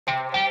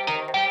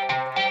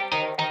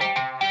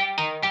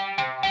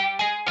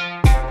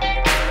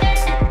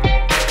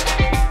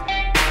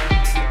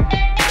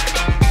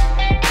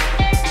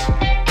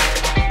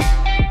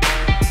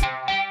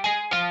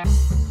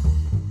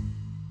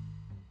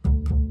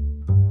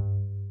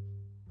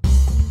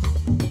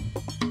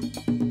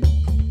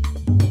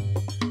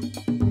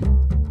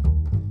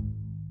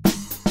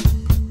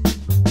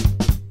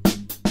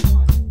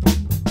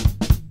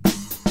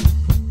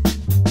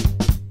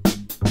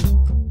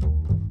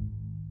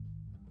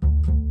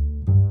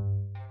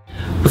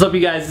What's up, you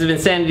guys? This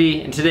is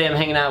Vincanity, and today I'm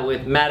hanging out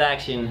with Mad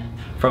Action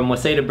from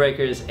Waseda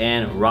Breakers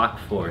and Rock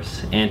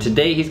Force. And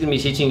today he's going to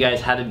be teaching you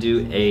guys how to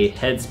do a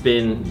head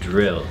spin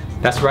drill.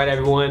 That's right,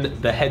 everyone.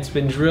 The head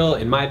spin drill,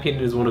 in my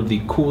opinion, is one of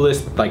the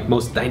coolest,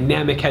 most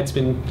dynamic head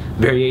spin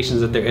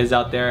variations that there is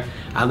out there.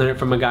 I learned it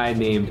from a guy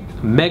named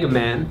Mega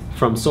Man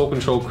from Soul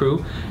Control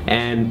Crew,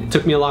 and it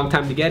took me a long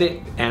time to get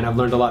it, and I've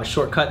learned a lot of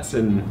shortcuts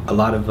and a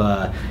lot of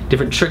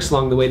different tricks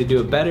along the way to do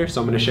it better. So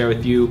I'm going to share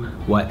with you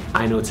what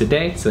I know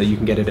today so that you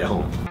can get it at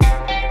home.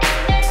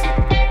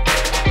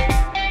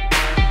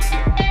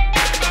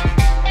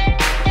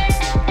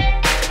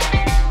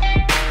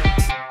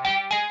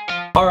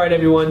 Alright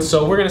everyone,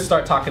 so we're going to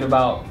start talking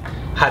about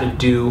how to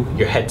do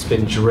your head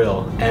spin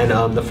drill.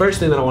 And the first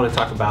thing that I want to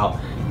talk about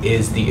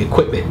is the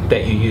equipment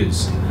that you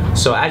use.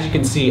 So as you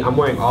can see, I'm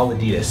wearing all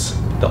Adidas.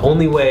 The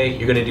only way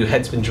you're going to do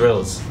head spin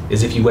drills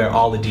is if you wear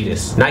all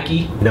Adidas.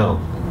 Nike? No.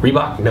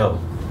 Reebok? No.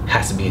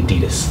 Has to be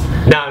Adidas.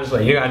 Nah, I'm just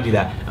like, you gotta do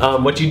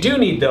that. What you do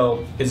need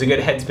though is a good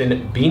head spin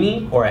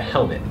beanie or a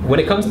helmet. When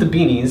it comes to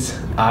beanies,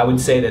 I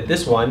would say that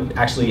this one,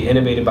 actually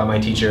innovated by my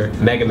teacher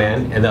Mega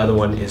Man, and the other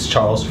one is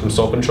Charles from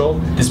Soul Control.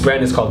 This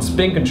brand is called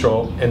Spin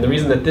Control, and the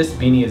reason that this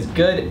beanie is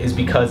good is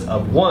because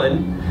of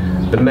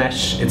one, the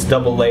mesh, it's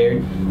double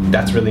layered,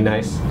 that's really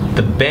nice.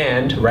 The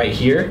band right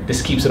here,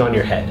 this keeps it on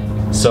your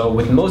head. So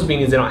with most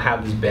beanies, they don't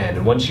have this band,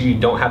 and once you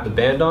don't have the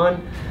band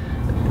on,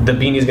 the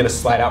beanie is going to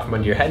slide out from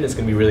under your head and it's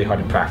going to be really hard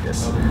to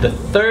practice. The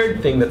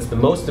third thing that's the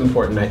most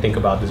important, I think,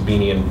 about this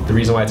beanie, and the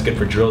reason why it's good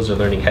for drills or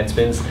learning head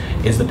spins,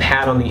 is the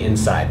pad on the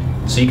inside.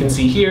 So you can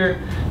see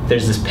here,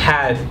 there's this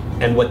pad,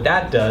 and what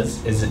that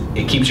does is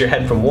it keeps your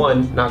head from,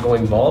 one, not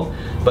going bald,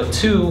 but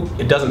two,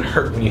 it doesn't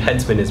hurt when you head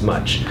spin as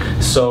much.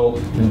 So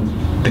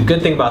the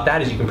good thing about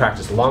that is you can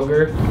practice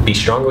longer, be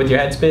stronger with your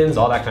head spins,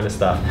 all that kind of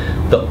stuff.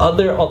 The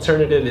other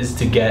alternative is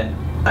to get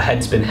a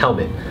head spin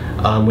helmet,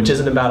 which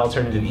isn't a bad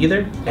alternative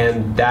either,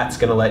 and that's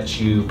going to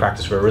let you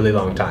practice for a really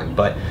long time.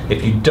 But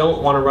if you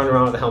don't want to run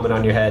around with a helmet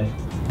on your head,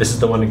 this is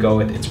the one to go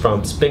with. It's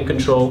from Spin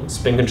Control,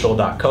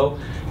 spincontrol.co,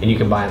 and you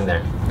can buy them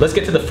there. Let's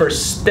get to the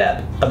first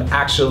step of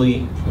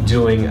actually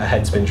doing a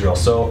head spin drill.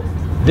 So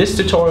this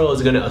tutorial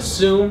is going to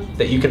assume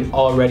that you can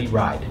already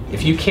ride.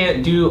 If you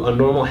can't do a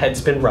normal head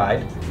spin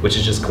ride, which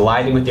is just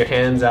gliding with your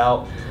hands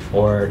out,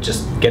 or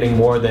just getting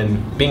more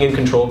than being in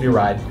control of your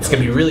ride, it's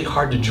gonna be really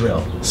hard to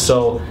drill.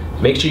 So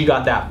make sure you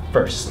got that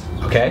first,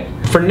 okay?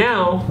 For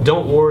now,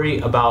 don't worry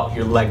about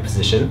your leg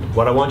position.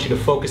 What I want you to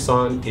focus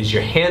on is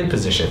your hand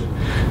position.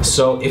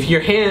 So if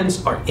your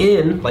hands are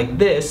in like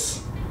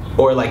this,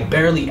 or like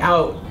barely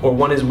out, or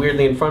one is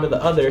weirdly in front of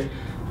the other,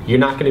 you're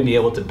not gonna be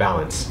able to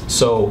balance.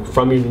 So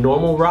from your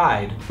normal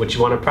ride, what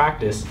you wanna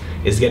practice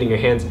is getting your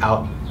hands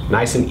out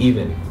nice and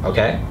even,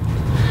 okay?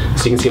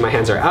 So you can see my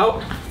hands are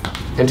out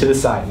and to the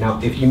side. Now,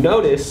 if you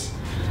notice,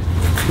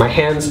 my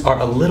hands are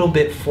a little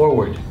bit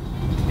forward.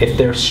 If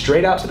they're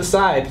straight out to the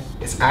side,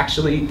 it's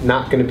actually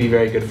not going to be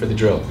very good for the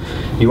drill.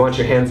 You want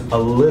your hands a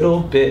little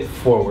bit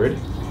forward,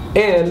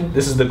 and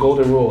this is the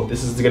golden rule.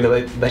 This is going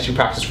to let you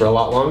practice for a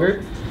lot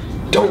longer.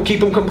 Don't keep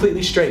them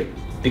completely straight,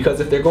 because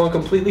if they're going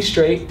completely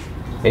straight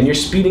and you're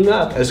speeding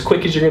up as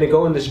quick as you're going to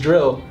go in this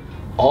drill,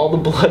 all the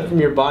blood from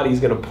your body is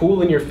going to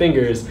pool in your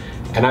fingers,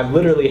 and I've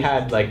literally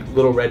had like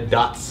little red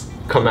dots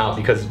come out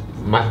because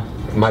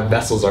my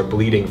vessels are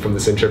bleeding from the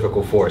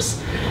centrifugal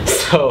force.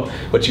 So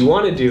what you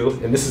want to do,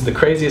 and this is the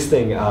craziest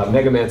thing,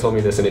 Mega Man told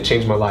me this and it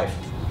changed my life.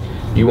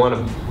 You want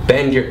to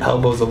bend your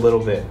elbows a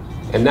little bit,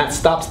 and that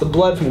stops the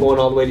blood from going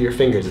all the way to your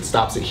fingers. It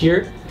stops it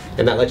here,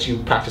 and that lets you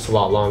practice a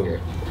lot longer.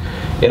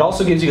 It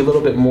also gives you a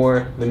little bit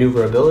more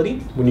maneuverability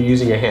when you're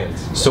using your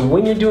hands. So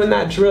when you're doing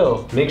that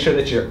drill, make sure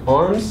that your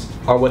arms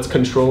are what's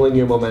controlling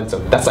your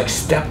momentum. That's like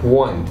step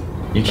one.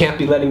 You can't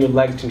be letting your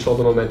legs control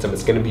the momentum.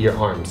 It's going to be your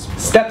arms.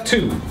 Step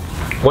two,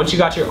 once you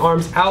got your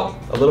arms out,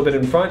 a little bit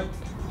in front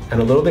and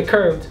a little bit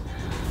curved,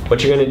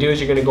 what you're going to do is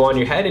you're going to go on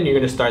your head and you're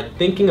going to start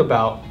thinking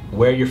about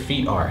where your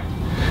feet are.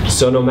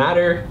 So no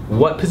matter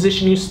what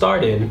position you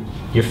start in,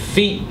 your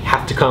feet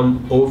have to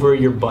come over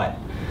your butt.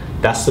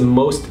 That's the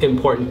most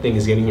important thing,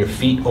 is getting your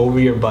feet over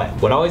your butt.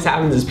 What always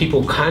happens is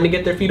people kind of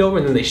get their feet over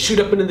and then they shoot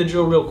up into the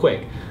drill real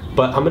quick.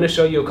 But I'm going to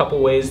show you a couple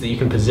ways that you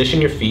can position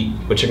your feet,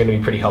 which are going to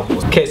be pretty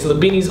helpful. Okay, so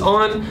the beanie's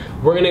on.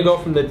 We're going to go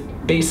from the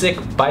basic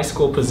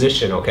bicycle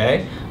position,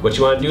 okay? What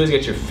you want to do is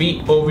get your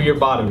feet over your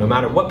bottom. No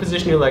matter what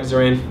position your legs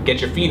are in, get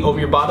your feet over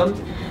your bottom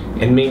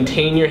and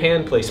maintain your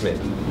hand placement.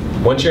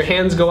 Once your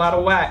hands go out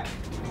of whack,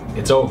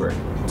 it's over.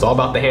 It's all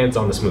about the hands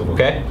on this move,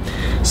 okay?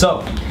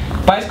 So,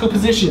 bicycle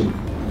position.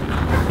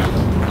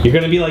 You're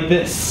going to be like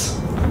this.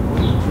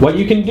 What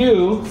you can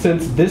do,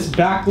 since this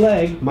back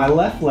leg, my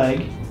left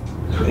leg,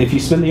 if you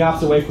spin the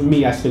opposite way from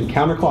me, I spin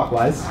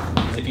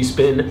counterclockwise. If you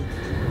spin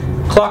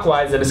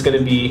clockwise, then it's going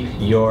to be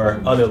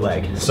your other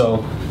leg. So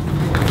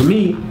for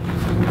me,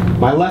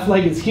 my left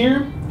leg is here.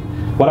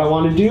 What I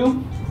want to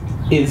do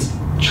is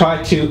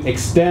try to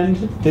extend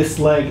this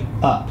leg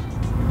up,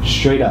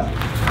 straight up.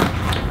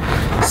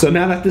 So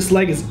now that this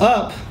leg is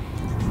up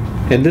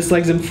and this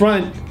leg's in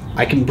front,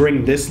 I can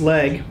bring this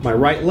leg, my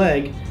right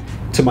leg,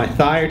 to my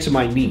thigh or to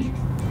my knee.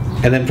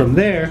 And then from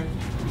there,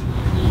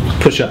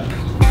 push up.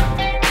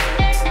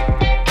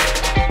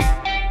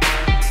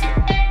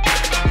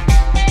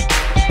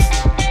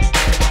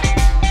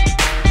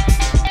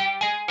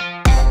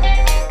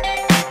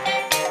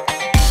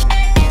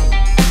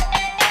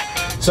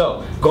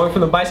 So, going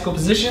from the bicycle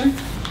position,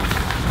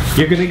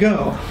 you're gonna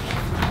go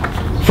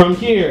from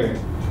here.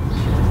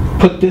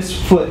 Put this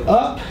foot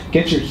up,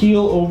 get your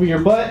heel over your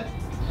butt,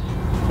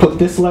 put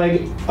this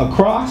leg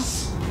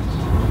across,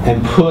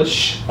 and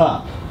push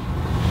up.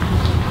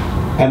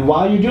 And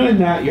while you're doing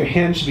that, your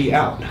hand should be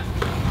out.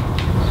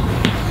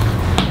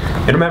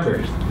 And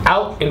remember,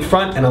 out, in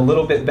front, and a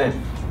little bit bent.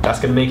 That's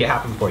gonna make it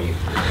happen for you.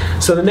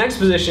 So the next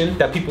position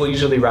that people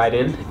usually ride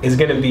in is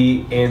gonna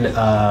be in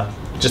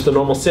just a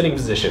normal sitting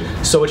position.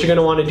 So what you're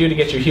gonna wanna do to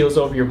get your heels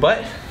over your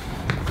butt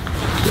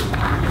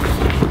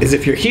is,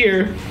 if you're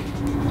here,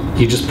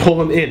 you just pull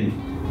them in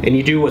and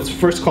you do what's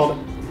first called,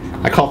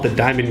 I call it the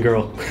diamond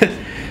girl.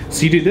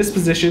 So you do this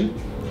position,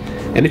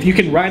 and if you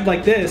can ride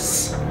like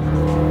this,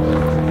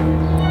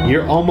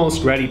 you're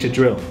almost ready to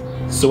drill.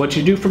 So what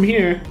you do from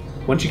here,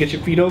 once you get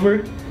your feet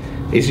over,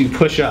 is you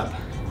push up.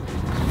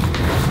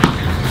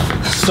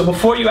 So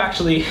before you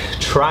actually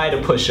try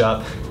to push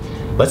up,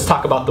 let's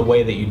talk about the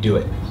way that you do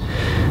it.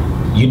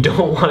 You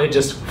don't want to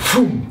just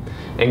boom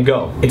and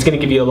go. It's going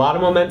to give you a lot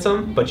of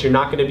momentum, but you're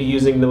not going to be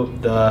using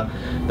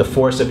the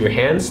force of your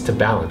hands to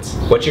balance.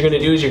 What you're going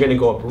to do is you're going to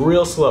go up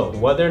real slow,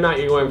 whether or not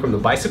you're going from the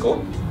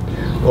bicycle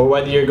or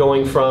whether you're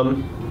going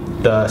from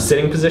the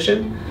sitting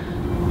position.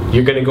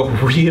 You're going to go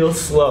real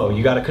slow.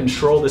 You got to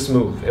control this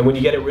move, and when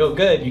you get it real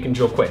good, you can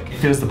drill quick.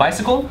 If it was the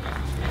bicycle,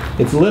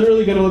 it's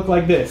literally going to look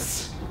like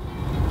this.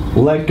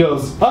 Leg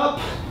goes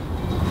up,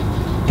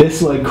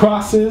 this leg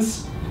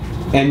crosses,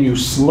 and you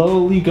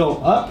slowly go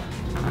up,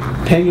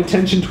 paying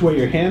attention to where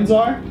your hands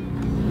are.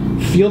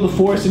 Feel the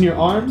force in your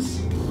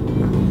arms,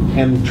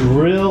 and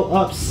drill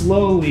up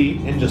slowly,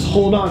 and just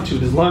hold on to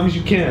it as long as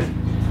you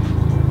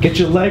can. Get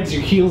your legs,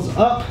 your heels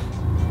up,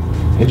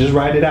 and just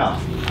ride it out.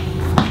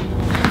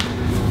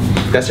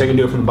 That's how you can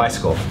do it from the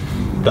bicycle.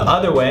 The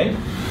other way,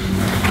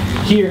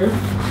 here,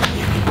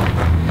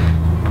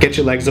 get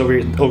your legs over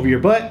your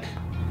butt,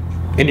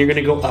 and you're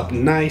gonna go up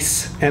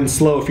nice and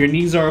slow. If your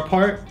knees are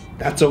apart,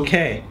 that's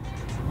okay.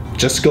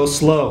 Just go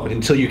slow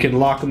until you can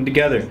lock them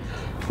together.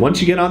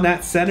 Once you get on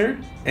that center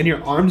and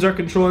your arms are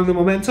controlling the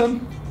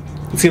momentum,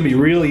 it's gonna be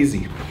real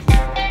easy.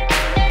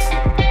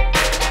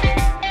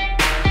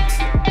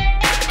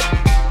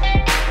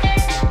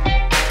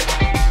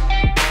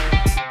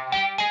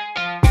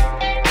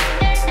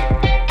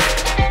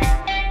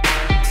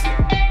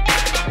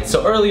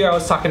 So earlier I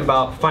was talking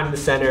about finding the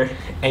center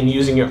and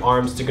using your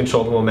arms to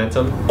control the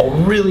momentum. A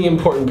really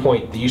important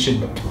point that you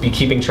should be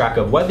keeping track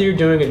of, whether you're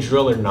doing a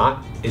drill or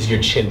not, is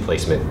your chin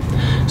placement.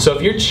 So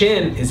if your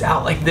chin is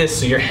out like this,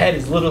 so your head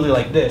is literally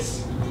like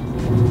this,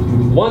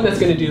 one, that's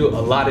gonna do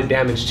a lot of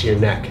damage to your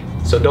neck.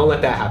 So don't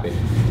let that happen.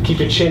 Keep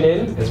your chin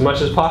in as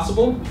much as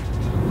possible,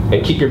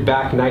 and keep your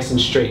back nice and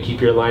straight. Keep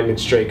your alignment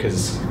straight,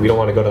 because we don't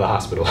wanna go to the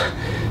hospital.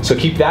 So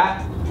keep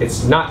that.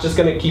 It's not just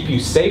gonna keep you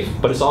safe,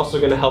 but it's also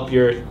gonna help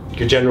your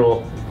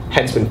general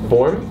head spin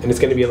form, and it's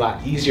gonna be a lot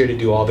easier to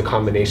do all the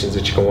combinations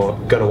that you're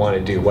gonna wanna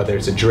do, whether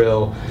it's a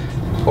drill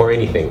or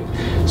anything.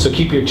 So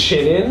keep your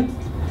chin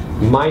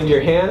in, mind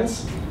your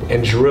hands,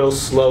 and drill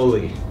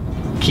slowly.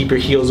 Keep your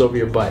heels over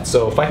your butt.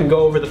 So if I can go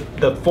over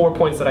the 4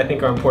 points that I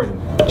think are important.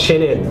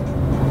 Chin in,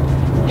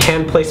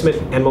 hand placement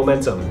and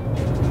momentum.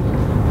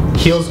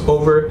 Heels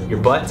over your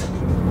butt,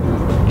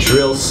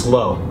 drill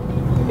slow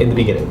in the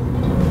beginning.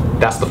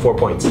 That's the 4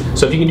 points.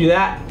 So if you can do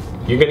that,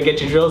 you're gonna get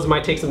your drills. It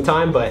might take some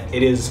time, but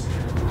it is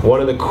one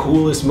of the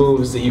coolest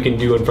moves that you can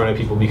do in front of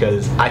people,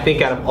 because I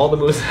think out of all the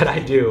moves that I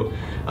do,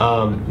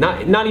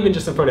 not even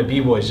just in front of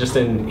b-boys, just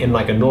in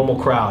like a normal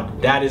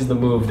crowd, that is the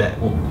move that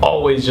will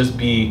always just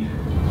be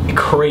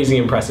crazy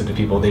impressive to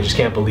people. They just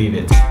can't believe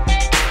it.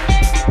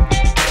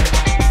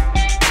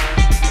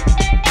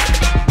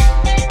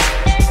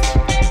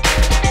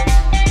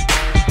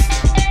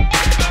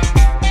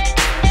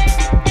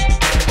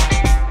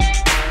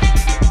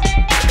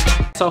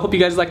 So I hope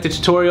you guys liked the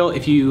tutorial.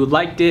 If you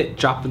liked it,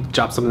 drop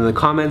something in the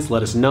comments,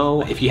 let us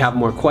know. If you have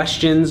more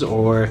questions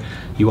or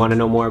you want to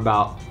know more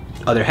about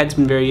other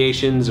headspin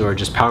variations or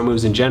just power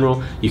moves in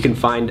general, you can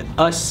find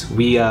us.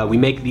 We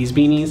make these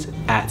beanies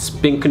at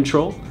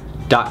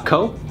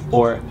spincontrol.co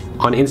or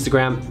on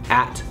Instagram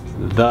at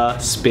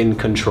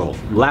 @thespincontrol.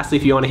 Lastly,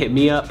 if you want to hit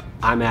me up,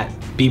 I'm at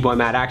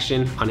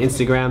bboying on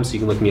Instagram, so you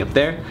can look me up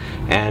there.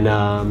 And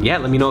yeah,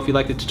 let me know if you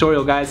liked the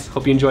tutorial, guys.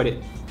 Hope you enjoyed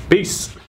it. Peace.